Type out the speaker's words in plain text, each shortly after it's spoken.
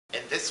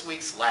this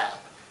week's lab,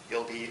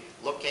 you'll be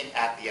looking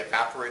at the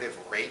evaporative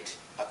rate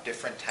of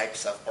different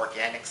types of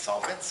organic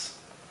solvents.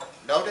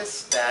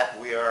 Notice that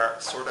we are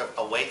sort of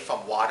away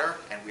from water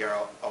and we are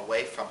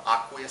away from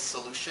aqueous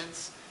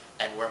solutions,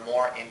 and we're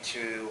more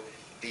into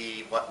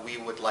what we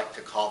would like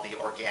to call the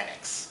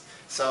organics.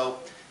 So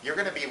you're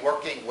going to be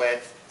working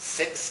with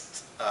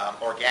 6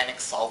 organic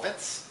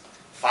solvents.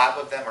 5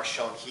 of them are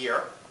shown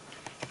here.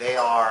 They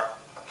are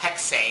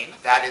hexane,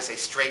 that is a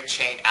straight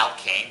chain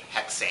alkane,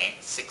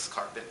 hexane, 6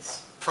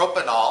 carbons.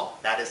 Propanol,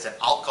 that is an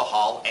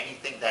alcohol.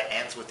 Anything that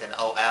ends with an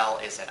OL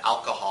is an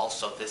alcohol,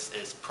 so this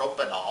is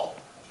propanol.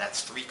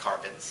 That's 3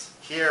 carbons.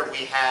 Here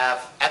we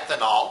have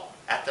ethanol.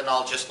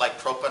 Ethanol, just like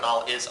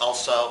propanol, is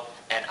also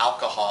an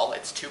alcohol.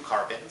 It's 2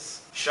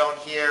 carbons. Shown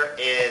here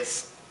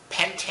is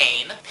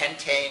pentane.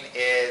 Pentane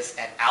is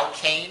an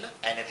alkane,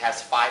 and it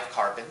has 5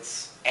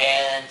 carbons.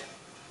 And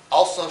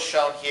also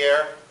shown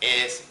here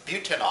is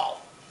butanol.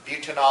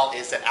 Butanol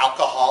is an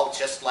alcohol,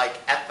 just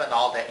like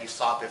ethanol that you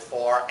saw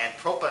before and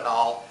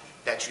propanol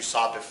that you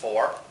saw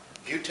before.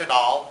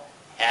 Butanol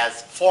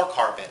has 4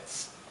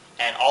 carbons,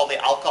 and all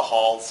the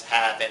alcohols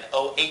have an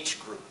OH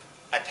group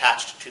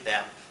attached to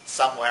them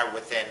somewhere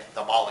within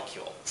the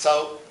molecule.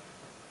 So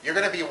you're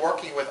going to be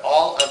working with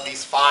all of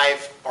these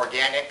 5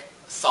 organic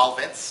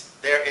solvents.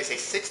 There is a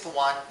 6th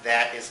one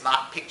that is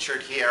not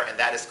pictured here, and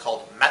that is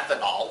called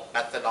methanol.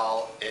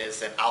 Methanol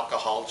is an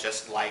alcohol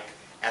just like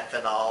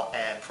ethanol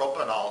and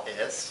propanol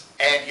is.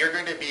 And you're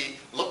going to be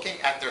looking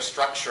at their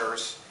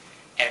structures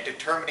and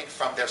determining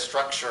from their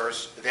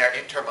structures their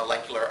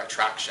intermolecular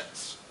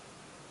attractions.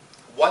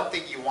 One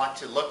thing you want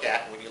to look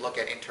at when you look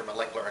at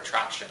intermolecular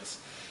attractions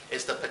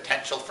is the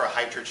potential for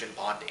hydrogen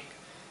bonding.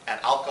 And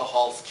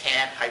alcohols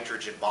can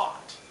hydrogen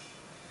bond.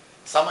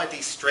 Some of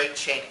these straight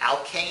chain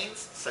alkanes,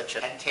 such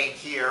as pentane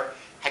here,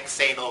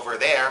 hexane over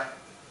there,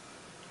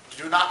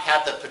 do not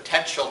have the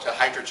potential to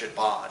hydrogen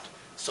bond.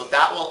 So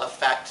that will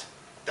affect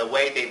the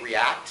way they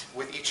react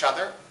with each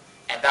other,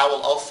 and that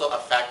will also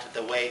affect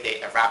the way they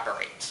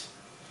evaporate.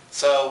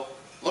 So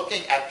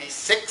looking at these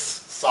 6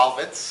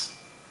 solvents,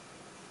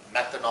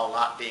 methanol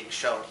not being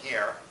shown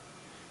here,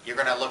 you're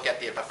going to look at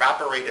the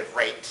evaporative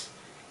rate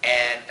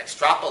and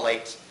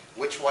extrapolate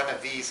which one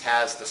of these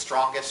has the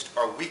strongest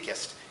or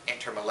weakest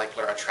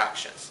intermolecular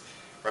attractions.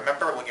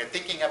 Remember, when you're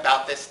thinking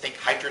about this, think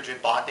hydrogen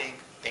bonding,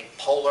 think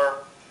polar,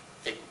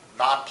 think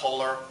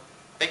nonpolar.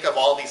 Think of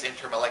all these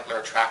intermolecular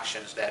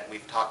attractions that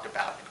we've talked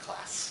about in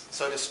class.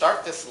 So to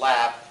start this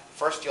lab,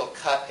 first you'll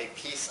cut a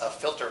piece of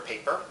filter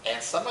paper,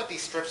 and some of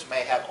these strips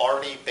may have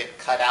already been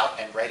cut out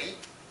and ready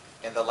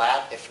in the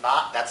lab. If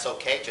not, that's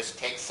okay. Just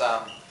take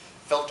some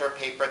filter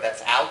paper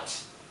that's out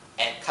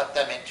and cut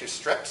them into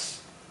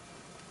strips.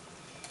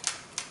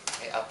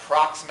 Okay,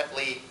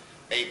 approximately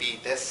maybe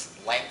this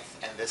length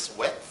and this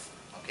width.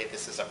 Okay,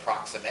 this is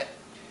approximate.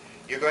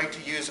 You're going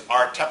to use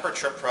our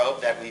temperature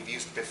probe that we've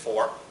used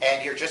before,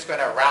 and you're just going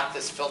to wrap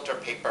this filter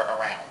paper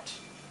around.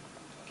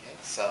 Okay,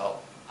 so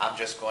I'm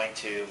just going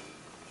to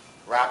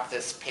wrap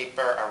this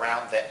paper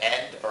around the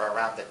end or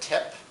around the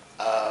tip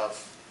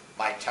of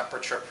my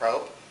temperature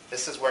probe.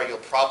 This is where you'll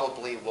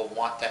probably will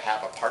want to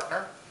have a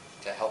partner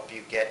to help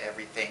you get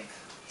everything.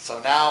 So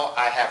now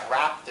I have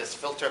wrapped this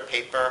filter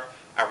paper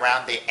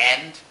around the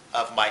end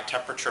of my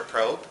temperature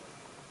probe.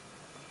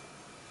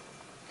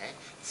 Okay.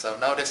 So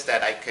notice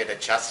that I could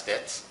adjust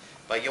it,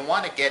 but you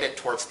want to get it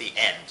towards the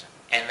end.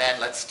 And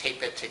then let's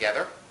tape it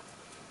together.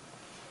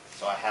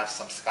 So I have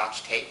some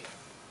Scotch tape,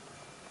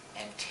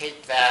 and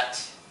tape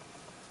that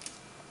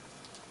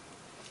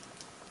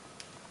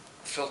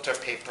filter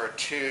paper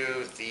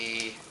to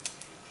the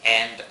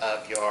end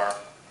of your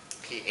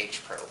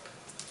pH probe.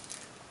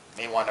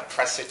 You may want to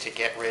press it to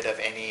get rid of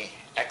any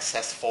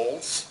excess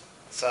folds.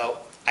 So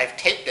I've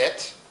taped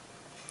it,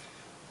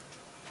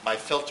 my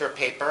filter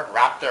paper,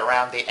 wrapped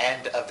around the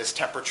end of this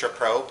temperature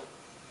probe,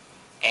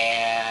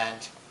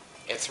 and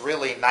it's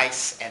really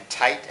nice and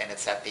tight, and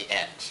it's at the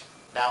end.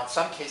 Now in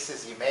some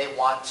cases you may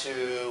want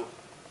to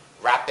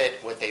wrap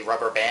it with a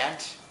rubber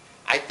band.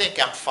 I think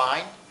I'm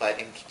fine,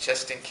 but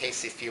just in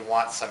case if you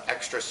want some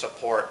extra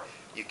support,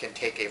 you can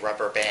take a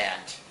rubber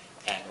band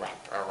and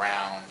wrap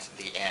around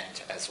the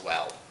end as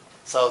well.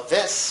 So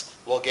this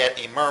will get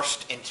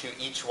immersed into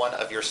each one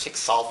of your 6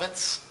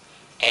 solvents,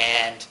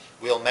 and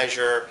we'll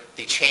measure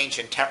the change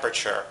in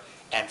temperature,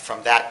 and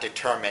from that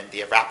determine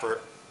the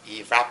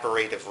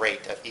evaporative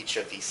rate of each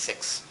of these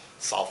 6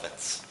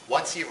 solvents.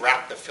 Once you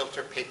wrap the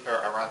filter paper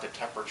around the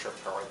temperature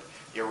probe,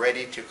 you're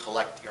ready to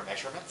collect your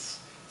measurements.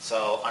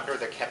 So under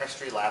the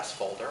Chemistry Labs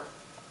folder,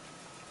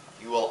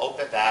 you will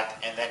open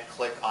that and then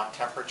click on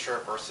temperature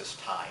versus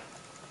time.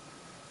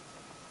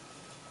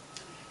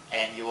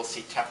 And you will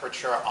see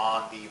temperature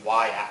on the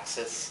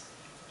y-axis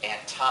and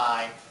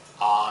time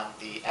on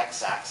the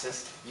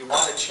x-axis. You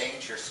want to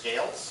change your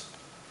scales.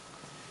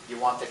 You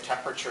want the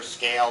temperature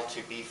scale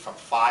to be from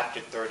 5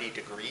 to 30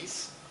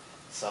 degrees.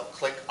 So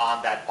click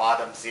on that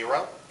bottom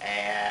 0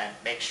 and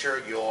make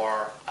sure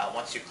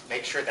once you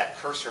make sure that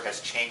cursor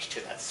has changed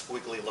to that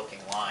squiggly looking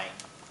line,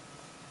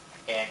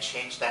 and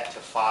change that to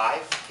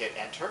 5, hit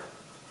enter.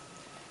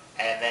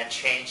 and then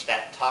change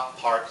that top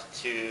part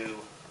to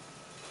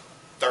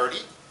 30.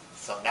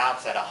 So now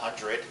it's at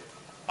 100.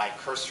 My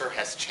cursor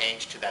has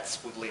changed to that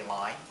squiggly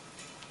line.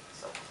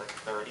 So click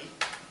 30.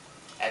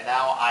 And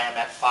now I am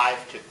at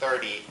 5 to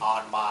 30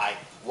 on my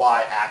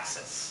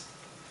y-axis.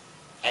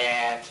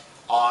 And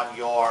on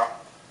your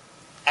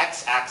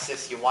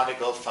x-axis, you want to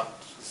go from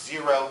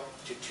 0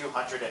 to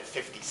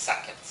 250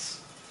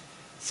 seconds.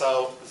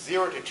 So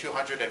 0 to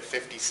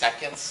 250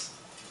 seconds,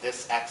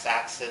 this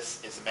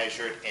x-axis is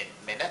measured in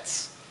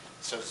minutes.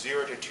 So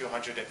 0 to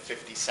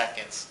 250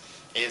 seconds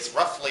is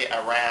roughly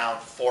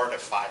around 4 to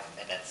 5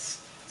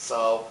 minutes.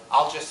 So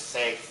I'll just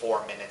say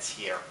 4 minutes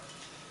here.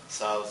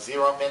 So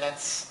 0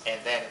 minutes, and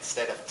then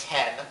instead of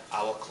 10,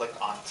 I will click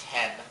on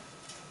 10,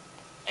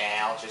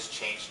 and I'll just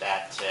change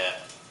that to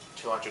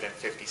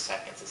 250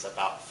 seconds is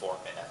about 4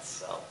 minutes.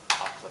 So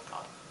I'll click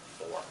on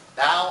 4.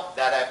 Now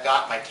that I've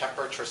got my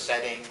temperature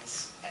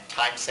settings and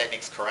time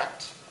settings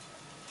correct,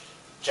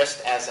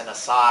 just as an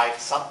aside,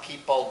 some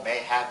people may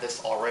have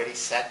this already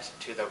set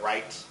to the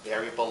right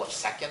variable of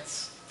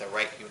seconds, the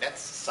right units,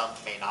 some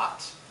may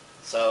not.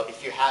 So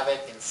if you have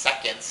it in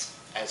seconds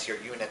as your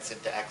units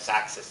into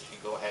x-axis, you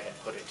can go ahead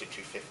and put it to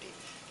 250.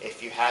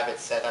 If you have it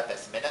set up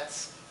as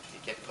minutes, you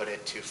can put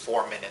it to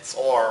 4 minutes,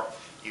 or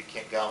you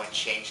can go and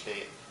change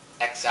the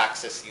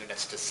x-axis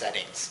units to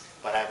settings,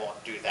 but I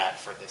won't do that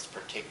for this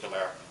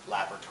particular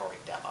laboratory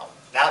demo.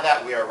 Now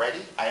that we are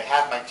ready, I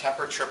have my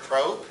temperature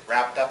probe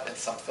wrapped up in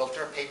some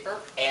filter paper,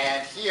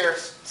 and here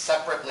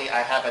separately I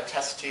have a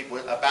test tube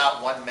with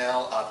about 1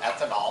 ml of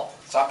ethanol.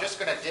 So I'm just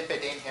going to dip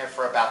it in here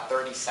for about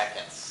 30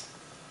 seconds.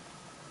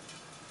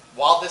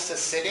 While this is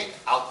sitting,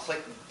 I'll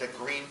click the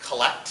green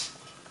collect,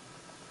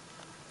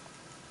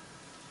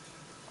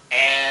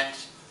 and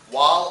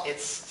while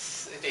it's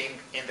sitting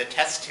in the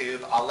test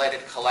tube, I'll let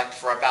it collect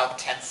for about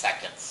 10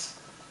 seconds.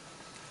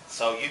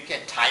 So you can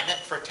time it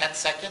for 10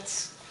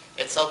 seconds.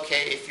 It's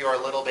okay if you're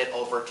a little bit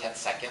over 10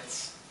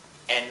 seconds.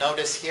 And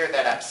notice here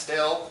that I'm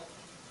still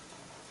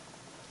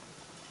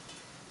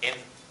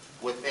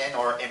within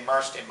or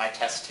immersed in my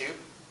test tube.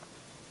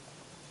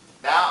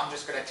 Now I'm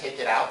just going to take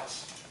it out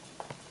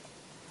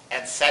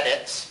and set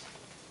it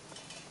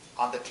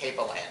on the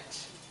table end.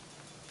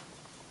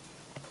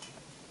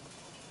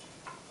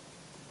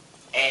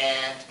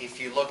 And if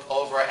you look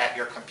over at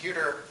your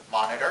computer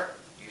monitor,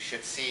 you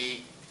should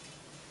see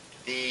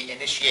the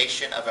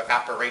initiation of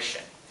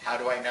evaporation. How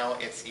do I know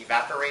it's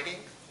evaporating?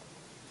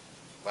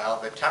 Well,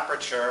 the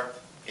temperature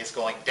is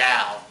going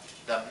down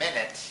the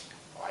minute,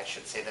 or I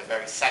should say the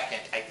very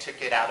second, I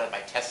took it out of my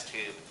test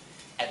tube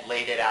and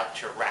laid it out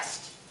to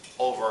rest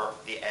over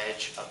the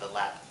edge of the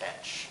lab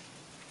bench.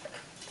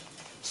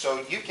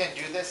 So you can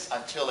do this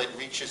until it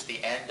reaches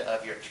the end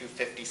of your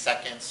 250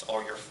 seconds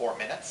or your 4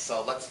 minutes.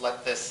 So let's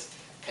let this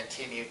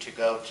continue to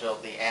go till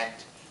the end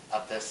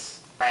of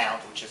this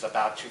round, which is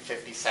about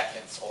 250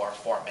 seconds or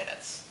 4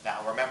 minutes. Now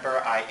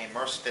remember, I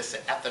immersed this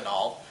in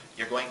ethanol.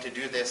 You're going to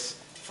do this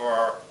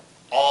for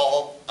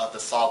all of the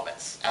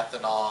solvents,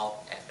 ethanol,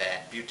 and then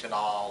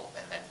butanol,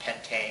 and then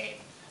pentane.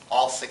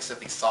 All 6 of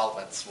these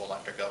solvents will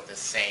undergo this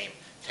same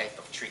type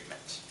of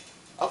treatment.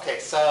 Okay,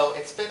 so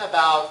it's been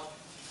about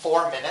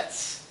 4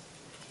 minutes,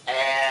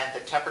 and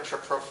the temperature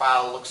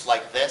profile looks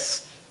like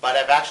this, but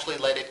I've actually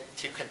let it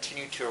to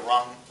continue to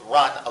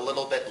run a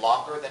little bit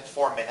longer than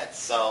 4 minutes.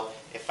 So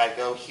if I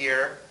go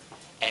here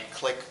and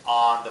click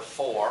on the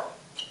 4,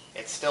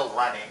 it's still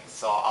running,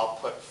 so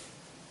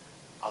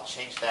I'll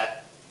change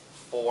that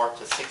 4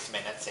 to 6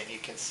 minutes, and you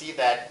can see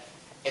that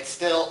it's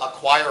still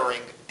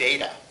acquiring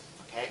data.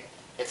 Okay?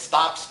 It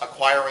stops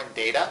acquiring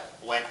data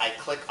when I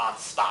click on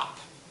stop.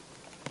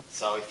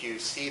 So if you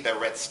see the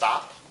red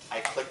stop, I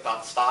clicked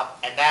on stop,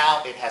 and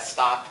now it has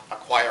stopped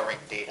acquiring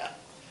data.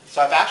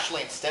 So I've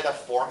actually, instead of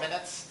 4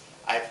 minutes,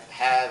 I've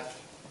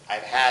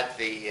had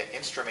the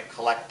instrument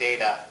collect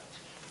data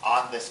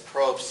on this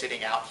probe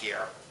sitting out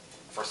here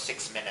for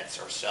 6 minutes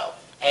or so.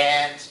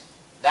 And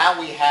now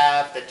we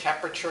have the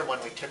temperature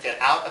when we took it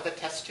out of the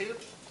test tube,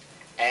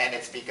 and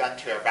it's begun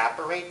to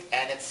evaporate,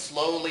 and it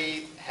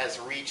slowly has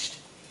reached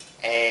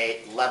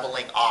a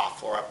leveling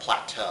off or a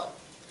plateau.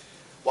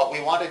 What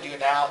we want to do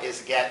now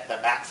is get the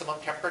maximum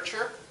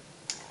temperature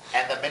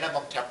and the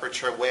minimum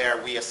temperature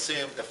where we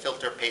assume the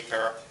filter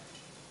paper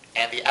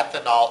and the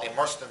ethanol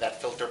immersed in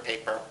that filter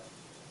paper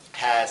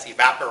has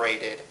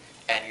evaporated,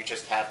 and you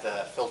just have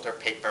the filter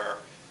paper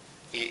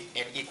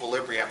in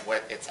equilibrium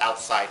with its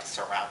outside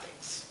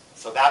surroundings.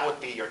 So that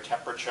would be your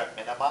temperature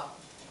minima.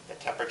 The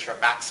temperature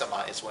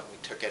maxima is when we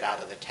took it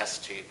out of the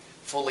test tube,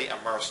 fully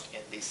immersed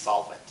in the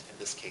solvent, in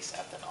this case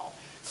ethanol.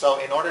 So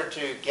in order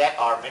to get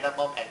our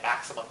minimum and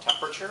maximum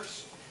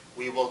temperatures,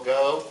 we will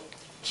go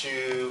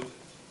to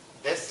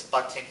this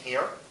button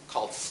here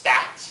called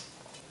Stat.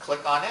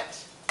 Click on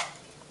it.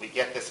 We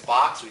get this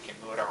box. We can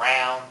move it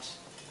around,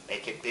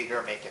 make it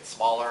bigger, make it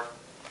smaller.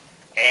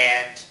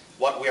 And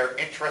what we're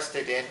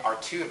interested in are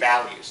 2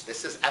 values.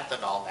 This is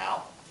ethanol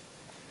now.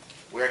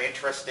 We're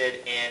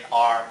interested in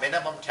our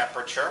minimum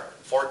temperature,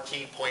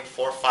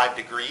 14.45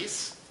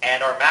 degrees,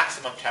 and our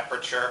maximum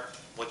temperature,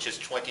 which is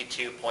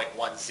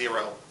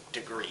 22.10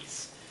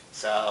 degrees.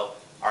 So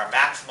our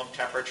maximum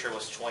temperature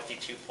was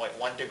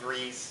 22.1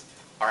 degrees.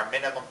 Our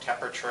minimum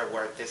temperature,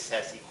 where this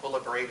has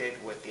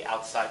equilibrated with the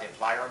outside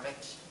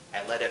environment,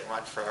 and let it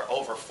run for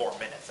over 4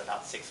 minutes,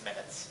 about 6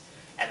 minutes.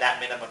 And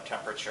that minimum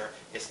temperature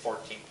is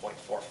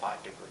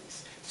 14.45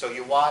 degrees. So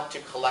you want to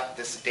collect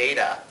this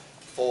data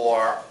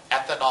for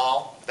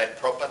ethanol, then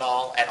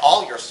propanol, and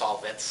all your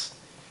solvents.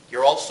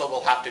 You also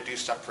will have to do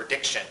some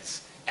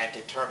predictions and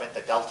determine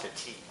the delta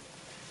T.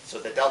 So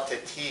the delta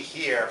T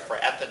here for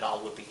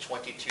ethanol would be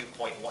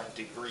 22.1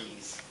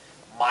 degrees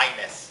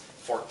minus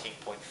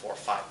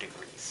 14.45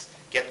 degrees.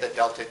 Get the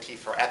delta T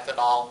for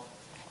ethanol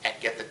and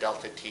get the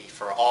delta T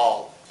for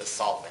all the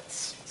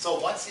solvents. So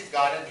once you've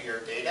gotten your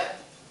data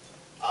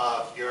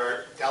of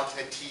your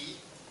delta T,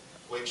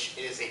 which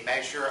is a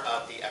measure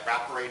of the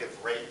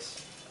evaporative rate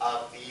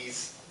of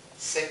these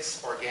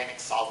 6 organic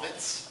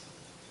solvents,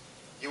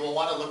 you will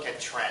want to look at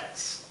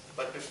trends.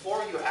 But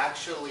before you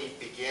actually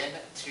begin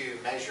to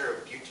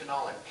measure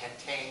butanol and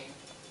pentane,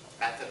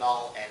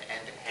 methanol and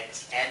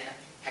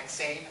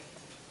N-hexane,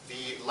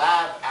 the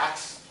lab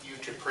asks you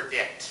to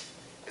predict.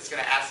 It's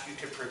going to ask you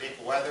to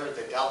predict whether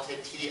the delta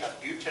T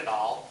of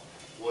butanol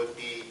would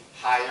be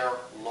higher,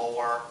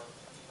 lower,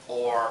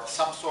 or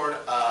some sort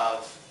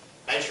of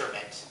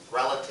measurement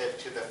relative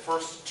to the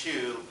first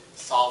 2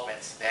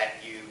 solvents that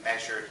you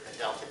measured the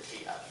delta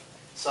T of.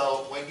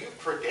 So when you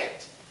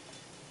predict,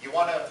 you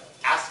want to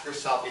ask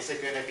yourself, is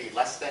it going to be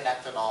less than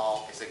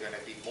ethanol? Is it going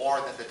to be more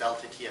than the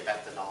delta T of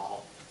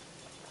ethanol?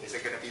 Is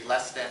it going to be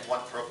less than 1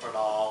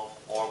 propanol?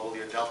 Or will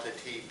your delta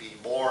T be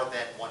more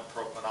than 1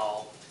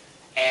 propanol?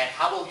 And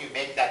how will you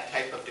make that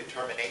type of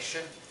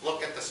determination?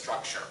 Look at the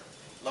structure.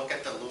 Look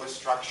at the Lewis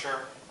structure.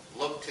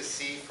 Look to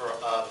see for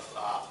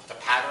the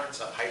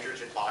patterns of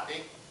hydrogen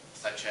bonding,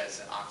 such as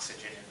an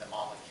oxygen in the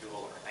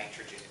molecule or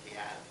nitrogen in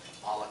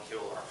the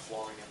molecule or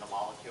fluorine in the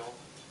molecule.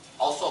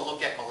 Also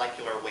look at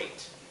molecular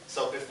weight.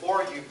 So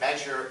before you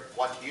measure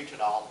 1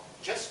 butanol,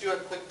 just do a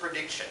quick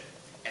prediction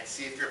and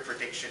see if your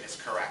prediction is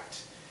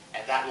correct.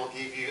 And that will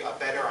give you a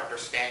better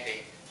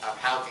understanding of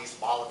how these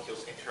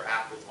molecules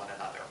interact with one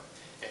another.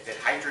 If it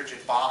hydrogen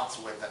bonds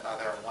with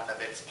another one of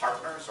its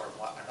partners or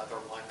another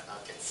one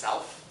of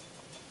itself,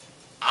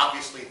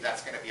 obviously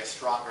that's going to be a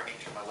stronger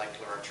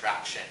intermolecular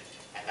attraction,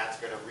 and that's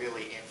going to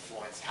really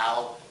influence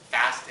how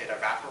fast it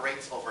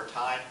evaporates over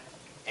time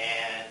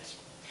and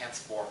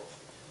henceforth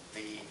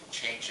the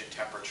change in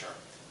temperature.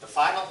 The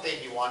final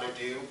thing you want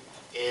to do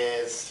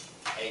is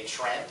a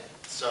trend.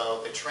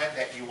 So the trend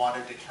that you want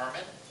to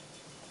determine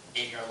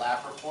in your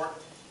lab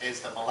report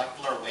is the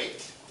molecular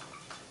weight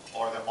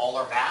or the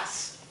molar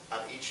mass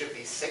of each of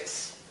these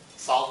 6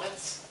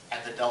 solvents and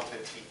the delta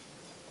T.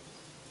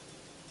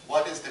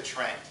 What is the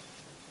trend?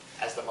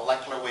 As the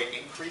molecular weight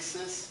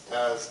increases,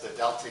 does the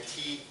delta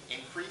T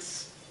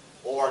increase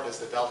or does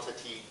the delta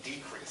T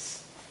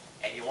decrease?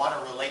 And you want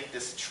to relate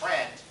this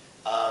trend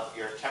of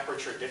your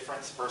temperature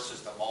difference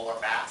versus the molar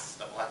mass,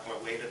 the molecular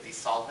weight of these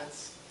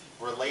solvents,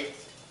 relate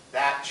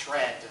that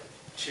trend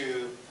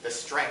to the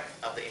strength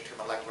of the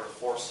intermolecular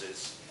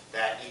forces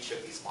that each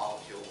of these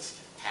molecules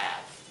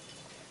have.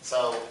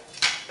 So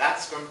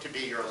that's going to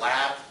be your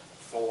lab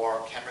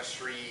for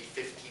Chemistry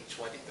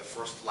 1520, the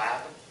first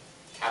lab.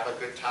 Have a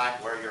good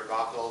time, wear your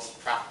goggles,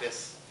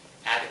 practice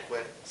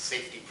adequate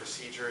safety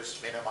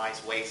procedures,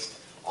 minimize waste,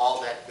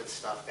 all that good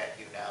stuff that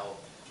you know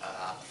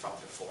from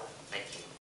before. Thank you.